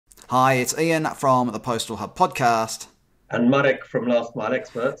Hi, it's Ian from the Postal Hub podcast. And Marek from Last Mile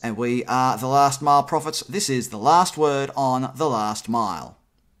Experts. And we are the Last Mile Prophets. This is the last word on the last mile.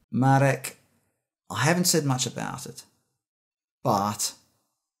 Marek, I haven't said much about it, but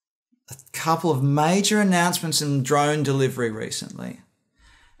a couple of major announcements in drone delivery recently.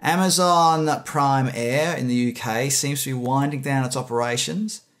 Amazon Prime Air in the UK seems to be winding down its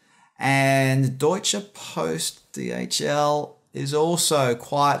operations, and Deutsche Post DHL is also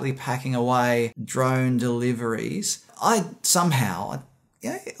quietly packing away drone deliveries. Lots of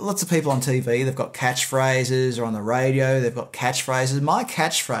people on TV, they've got catchphrases, or on the radio, they've got catchphrases. My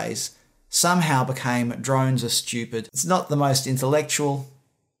catchphrase somehow became drones are stupid. It's not the most intellectual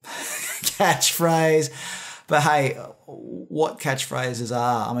catchphrase, but hey, what catchphrases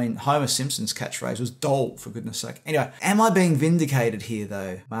are? I mean, Homer Simpson's catchphrase was "dole," for goodness sake. Anyway, am I being vindicated here,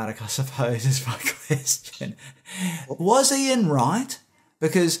 though, Marek, I suppose, is my question. Was Ian right?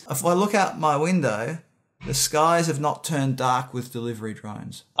 Because if I look out my window, the skies have not turned dark with delivery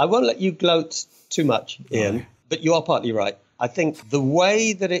drones. I won't let you gloat too much, Ian, but you are partly right. I think the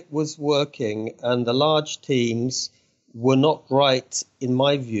way that it was working and the large teams were not right, in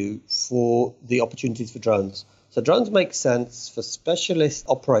my view, for the opportunities for drones. So drones make sense for specialist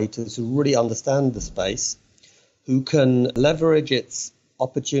operators who really understand the space, who can leverage its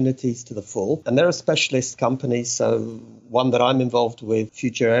opportunities to the full. And there are specialist companies, so one that I'm involved with,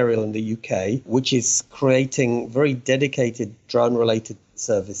 Future Aerial in the UK, which is creating very dedicated drone-related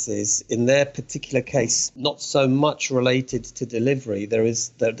services. In their particular case, not so much related to delivery.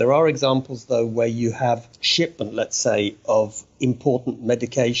 There are examples, though, where you have shipment, let's say, of important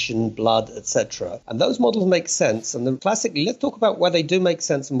medication, blood, etc. And those models make sense. And let's talk about where they do make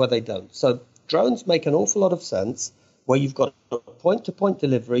sense and where they don't. So drones make an awful lot of sense where you've got a point-to-point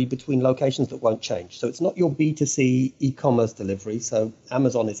delivery between locations that won't change. So it's not your B2C e-commerce delivery. So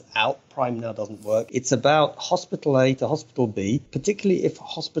Amazon is out. Prime now doesn't work. It's about hospital A to hospital B, particularly if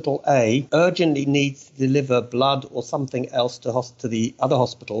hospital A urgently needs to deliver blood or something else to the other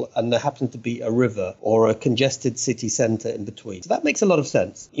hospital, and there happens to be a river or a congested city centre in between. So that makes a lot of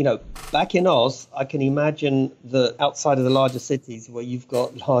sense. You know, back in Oz, I can imagine that outside of the larger cities where you've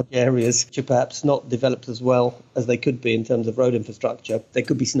got large areas which are perhaps not developed as well as they could be in terms of road infrastructure, there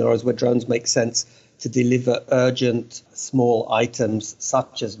could be scenarios where drones make sense to deliver urgent small items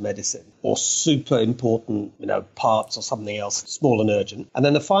such as medicine or super important, parts or something else, small and urgent. And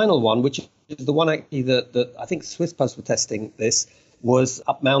then the final one, which is the one actually that I think Swiss Post were testing this, was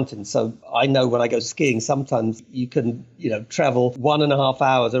up mountains. So I know when I go skiing, sometimes you can, travel 1.5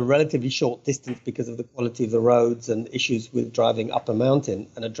 hours, a relatively short distance because of the quality of the roads and issues with driving up a mountain.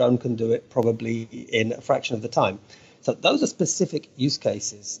 And a drone can do it probably in a fraction of the time. So those are specific use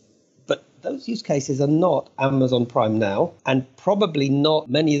cases. But those use cases are not Amazon Prime Now, and probably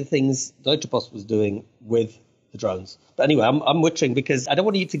not many of the things Deutsche Post was doing with the drones. But anyway, I'm wittering because I don't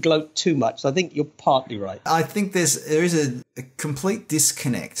want you to gloat too much. So I think you're partly right. I think there is a complete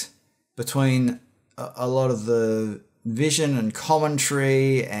disconnect between a lot of the vision and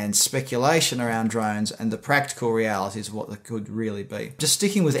commentary and speculation around drones and the practical realities of what they could really be. Just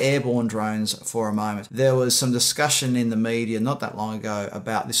sticking with airborne drones for a moment, there was some discussion in the media not that long ago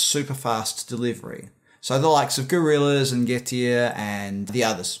about this Superfast delivery. So the likes of Gorillas and Getir and the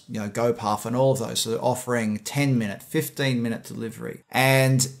others, GoPuff and all of those, so they're offering 10-minute, 15-minute delivery.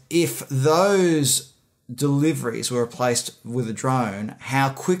 And if those deliveries were replaced with a drone, how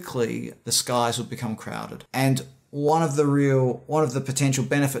quickly the skies would become crowded. And one of the potential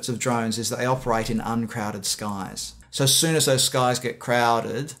benefits of drones is that they operate in uncrowded skies. So as soon as those skies get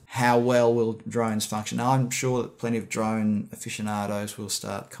crowded, how well will drones function? Now, I'm sure that plenty of drone aficionados will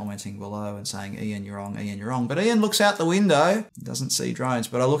start commenting below and saying, Ian, you're wrong, Ian, you're wrong. But Ian looks out the window, doesn't see drones.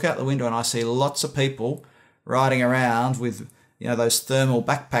 But I look out the window and I see lots of people riding around with those thermal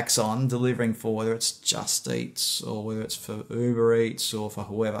backpacks on, delivering for whether it's Just Eats or whether it's for Uber Eats or for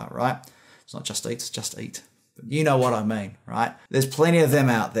whoever, right? It's not Just Eats, Just Eat. You know what I mean, right? There's plenty of them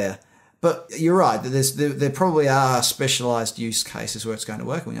out there. But you're right, there probably are specialised use cases where it's going to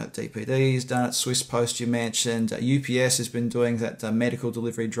work. We know DPD's done it, Swiss Post you mentioned, UPS has been doing that medical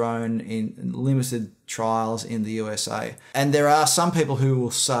delivery drone in limited trials in the USA. And there are some people who will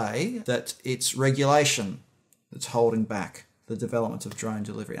say that it's regulation that's holding back the development of drone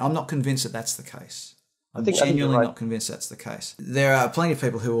delivery. I'm not convinced that that's the case. I'm genuinely not convinced that's the case. There are plenty of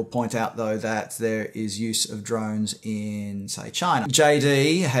people who will point out, though, that there is use of drones in, say, China.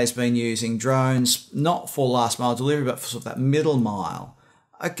 JD has been using drones not for last mile delivery, but for sort of that middle mile.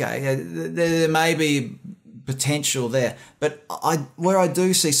 Okay, there may be potential there, but where I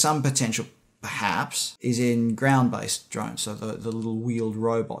do see some potential perhaps, is in ground-based drones, so the little wheeled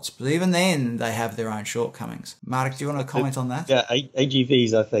robots. But even then, they have their own shortcomings. Marek, do you want to comment on that? Yeah,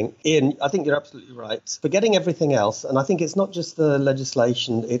 AGVs, I think. Ian, I think you're absolutely right. Forgetting everything else, and I think it's not just the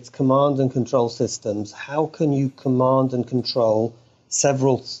legislation, it's command and control systems. How can you command and control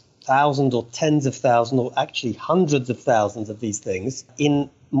several thousand or tens of thousands or actually hundreds of thousands of these things in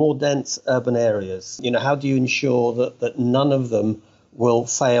more dense urban areas? You know, how do you ensure that none of them will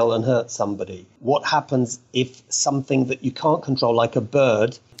fail and hurt somebody? What happens if something that you can't control, like a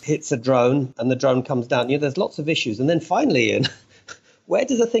bird, hits a drone and the drone comes down? You know, there's lots of issues. And then finally, Ian, where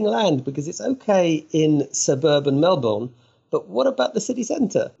does the thing land? Because it's okay in suburban Melbourne, but what about the city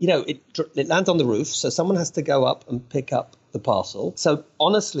centre? You know, it lands on the roof, so someone has to go up and pick up the parcel. So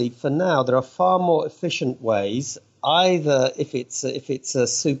honestly, for now, there are far more efficient ways. Either if it's a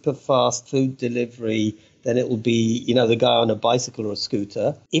super fast food delivery, then it will be, you know, the guy on a bicycle or a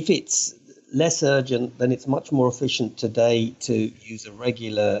scooter. If it's less urgent, then it's much more efficient today to use a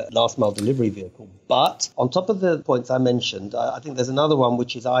regular last mile delivery vehicle. But on top of the points I mentioned, I think there's another one,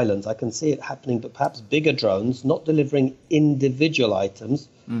 which is islands. I can see it happening, but perhaps bigger drones, not delivering individual items,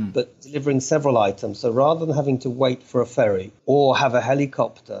 but delivering several items. So rather than having to wait for a ferry or have a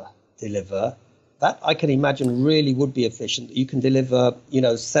helicopter deliver, that I can imagine really would be efficient. You can deliver, you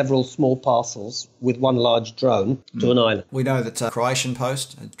know, several small parcels with one large drone to an island. We know that Croatian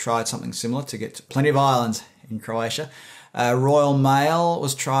Post had tried something similar to get to plenty of islands in Croatia. Royal Mail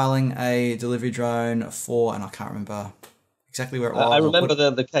was trialling a delivery drone for, and I can't remember exactly where it was. I remember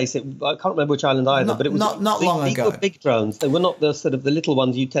the case. I can't remember which island either, but it was not long ago. These were big drones. They were not the sort of the little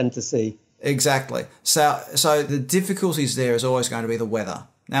ones you tend to see. Exactly. So the difficulties there is always going to be the weather.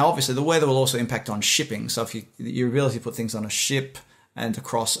 Now, obviously, the weather will also impact on shipping. So if your ability to put things on a ship and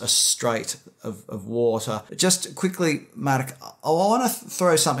across a strait of water. Just quickly, Marek, I want to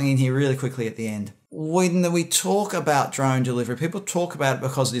throw something in here really quickly at the end. When we talk about drone delivery, people talk about it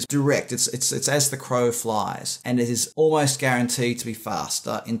because it is direct. It's as the crow flies, and it is almost guaranteed to be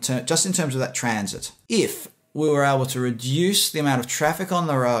faster just in terms of that transit. If we were able to reduce the amount of traffic on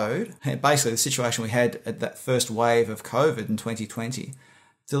the road, basically the situation we had at that first wave of COVID in 2020,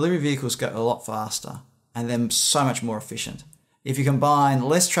 delivery vehicles go a lot faster and then so much more efficient. If you combine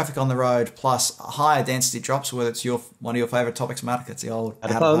less traffic on the road plus higher density drops, whether it's one of your favourite topics, Mark, it's the old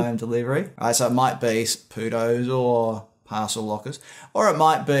out-of-home delivery. Right, so it might be PUDOs or parcel lockers, or it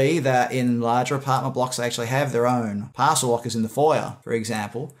might be that in larger apartment blocks they actually have their own parcel lockers in the foyer, for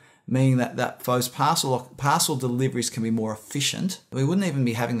example, meaning that those parcel deliveries can be more efficient. We wouldn't even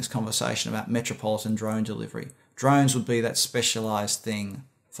be having this conversation about metropolitan drone delivery. Drones would be that specialised thing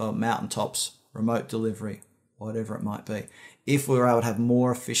for mountaintops, remote delivery, whatever it might be, if we were able to have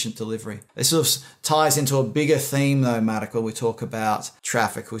more efficient delivery. This sort of ties into a bigger theme though, Marek, where we talk about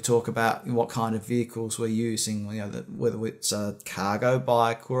traffic, we talk about what kind of vehicles we're using, whether it's a cargo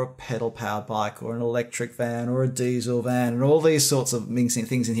bike or a pedal-powered bike or an electric van or a diesel van and all these sorts of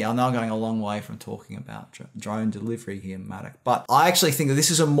things in here. I know I'm going a long way from talking about drone delivery here, Marek, but I actually think that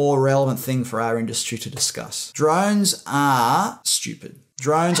this is a more relevant thing for our industry to discuss. Drones are stupid.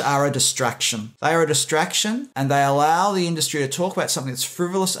 Drones are a distraction. They are a distraction, and they allow the industry to talk about something that's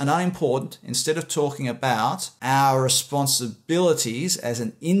frivolous and unimportant instead of talking about our responsibilities as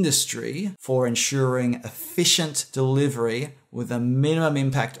an industry for ensuring efficient delivery with a minimum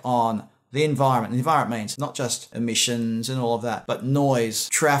impact on the environment. The environment means not just emissions and all of that, but noise,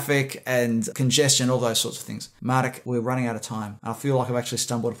 traffic and congestion, all those sorts of things. Marek, we're running out of time. I feel like I've actually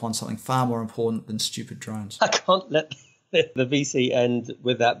stumbled upon something far more important than stupid drones. I can't let the VC end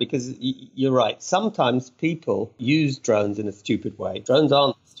with that, because you're right. Sometimes people use drones in a stupid way. Drones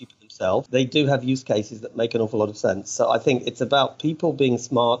aren't stupid themselves. They do have use cases that make an awful lot of sense. So I think it's about people being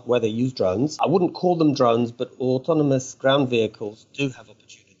smart where they use drones. I wouldn't call them drones, but autonomous ground vehicles do have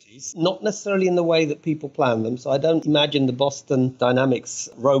opportunities. Not necessarily in the way that people plan them. So I don't imagine the Boston Dynamics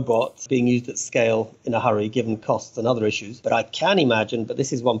robot being used at scale in a hurry, given costs and other issues. But I can imagine, but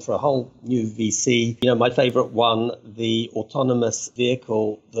this is one for a whole new VC. You know, my favorite one, the autonomous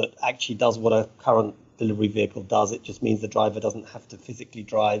vehicle that actually does what a current delivery vehicle does. It just means the driver doesn't have to physically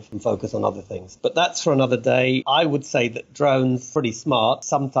drive and focus on other things. But that's for another day. I would say that drones are pretty smart,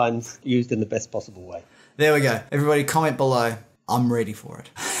 sometimes used in the best possible way. There we go. Everybody comment below. I'm ready for it.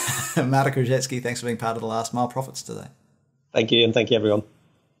 Marek Rajecki, thanks for being part of the Last Mile Profits today. Thank you, and thank you, everyone.